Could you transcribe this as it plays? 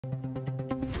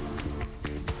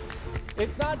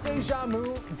It's not deja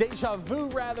vu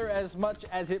rather, as much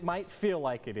as it might feel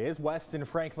like it is. West and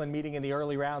Franklin meeting in the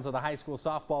early rounds of the high school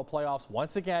softball playoffs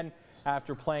once again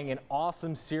after playing an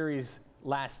awesome series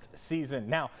last season.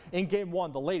 Now, in game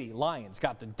one, the Lady Lions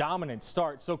got the dominant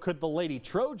start. So could the Lady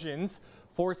Trojans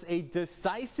force a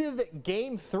decisive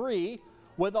game three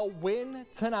with a win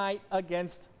tonight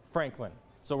against Franklin?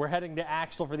 So we're heading to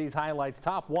Axtell for these highlights.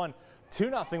 Top one,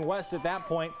 2-0 West at that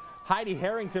point. Heidi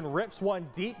Harrington rips one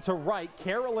deep to right.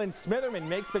 Carolyn Smitherman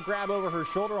makes the grab over her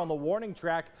shoulder on the warning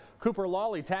track. Cooper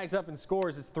Lawley tags up and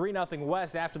scores. It's 3-0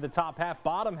 West after the top half.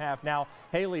 Bottom half now,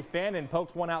 Haley Fannin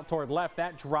pokes one out toward left.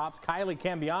 That drops. Kylie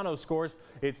Cambiano scores.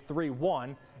 It's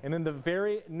 3-1. And then the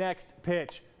very next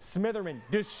pitch, Smitherman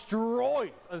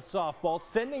destroys a softball,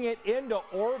 sending it into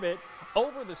orbit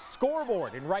over the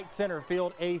scoreboard in right center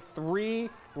field. A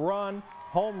 3-run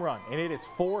home run. And it is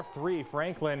 4-3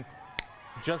 Franklin.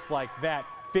 Just like that,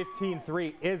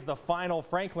 15-3 is the final.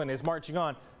 Franklin is marching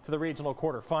on to the regional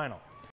quarterfinal.